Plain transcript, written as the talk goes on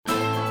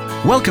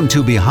Welcome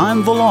to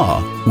Behind the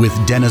Law with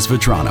Dennis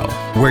Vetrano,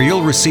 where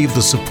you'll receive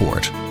the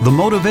support, the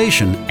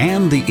motivation,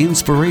 and the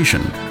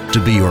inspiration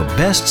to be your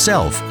best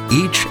self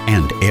each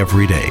and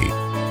every day.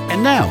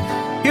 And now,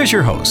 here's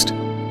your host,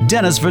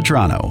 Dennis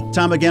Vetrano.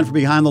 Time again for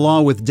Behind the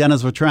Law with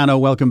Dennis Vetrano.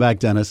 Welcome back,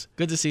 Dennis.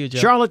 Good to see you, Joe.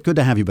 Charlotte, good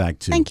to have you back,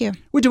 too. Thank you.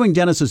 We're doing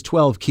Dennis's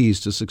 12 Keys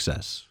to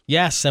Success.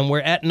 Yes, and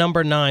we're at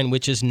number 9,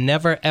 which is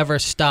never, ever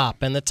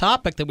stop. And the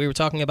topic that we were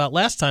talking about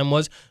last time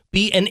was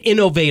be an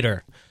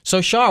innovator. So,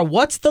 Char,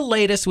 what's the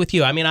latest with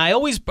you? I mean, I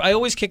always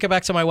kick it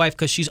back to my wife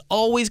because she's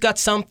always got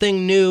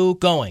something new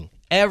going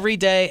every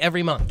day,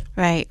 every month.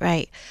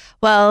 Right.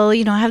 Well,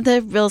 I have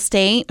the real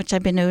estate, which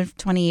I've been doing for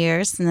 20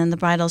 years, and then the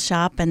bridal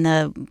shop and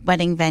the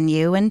wedding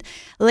venue. And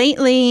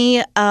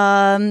lately,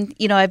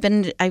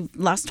 I've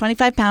lost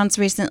 25 pounds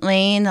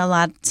recently, and a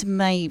lot to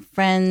my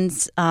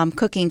friends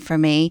cooking for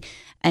me.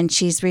 And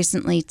she's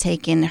recently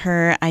taken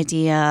her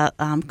idea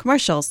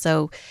commercial.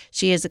 So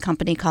she has a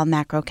company called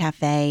Macro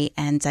Cafe,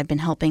 and I've been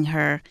helping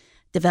her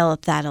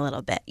develop that a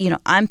little bit.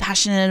 I'm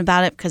passionate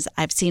about it because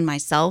I've seen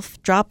myself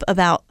drop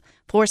about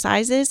 4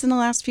 sizes in the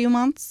last few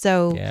months.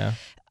 So Yeah.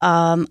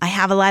 I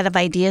have a lot of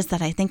ideas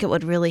that I think it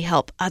would really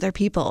help other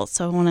people.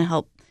 So I want to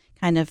help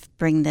kind of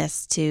bring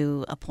this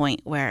to a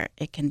point where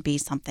it can be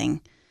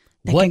something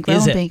that What can grow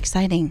is and it? be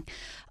exciting.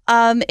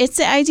 It's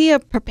the idea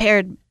of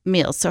prepared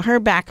meals. So her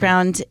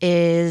background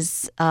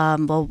is,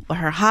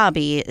 her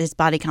hobby is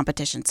body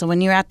competition. So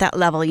when you're at that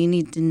level, you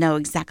need to know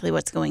exactly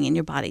what's going in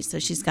your body. So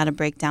she's got to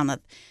break down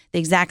the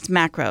exact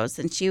macros.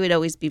 And she would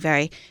always be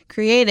very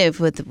creative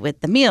with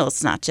the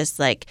meals, not just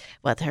like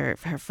with her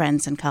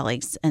friends and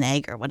colleagues, an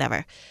egg or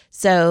whatever.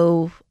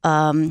 So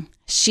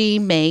she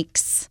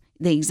makes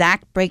the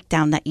exact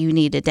breakdown that you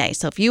need a day.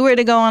 So if you were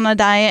to go on a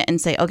diet and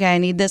say, okay, I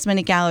need this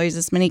many calories,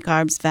 this many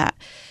carbs, fat,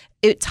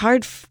 it's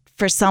hard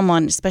for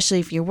someone, especially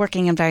if you're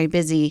working and very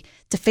busy,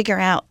 to figure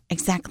out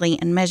exactly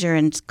and measure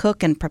and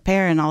cook and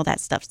prepare and all that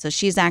stuff. So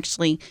she's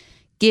actually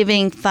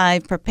giving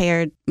 5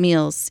 prepared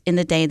meals in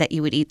the day that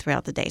you would eat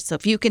throughout the day. So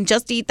if you can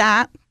just eat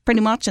that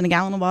pretty much in a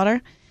gallon of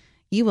water,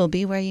 you will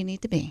be where you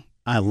need to be.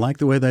 I like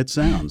the way that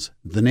sounds.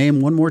 The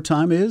name one more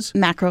time is?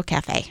 Macro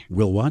Cafe.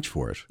 We'll watch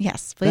for it.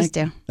 Yes, please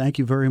do. Thank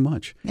you very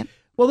much. Yep.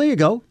 Well, there you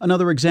go.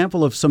 Another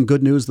example of some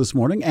good news this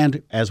morning.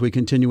 And as we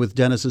continue with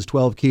Dennis's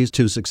 12 Keys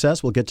to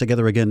Success, we'll get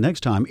together again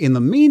next time. In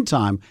the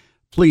meantime,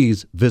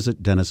 please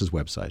visit Dennis's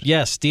website.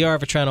 Yes,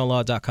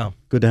 drvetranolaw.com.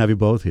 Good to have you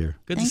both here.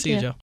 Good to Thank see you,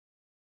 you. Joe.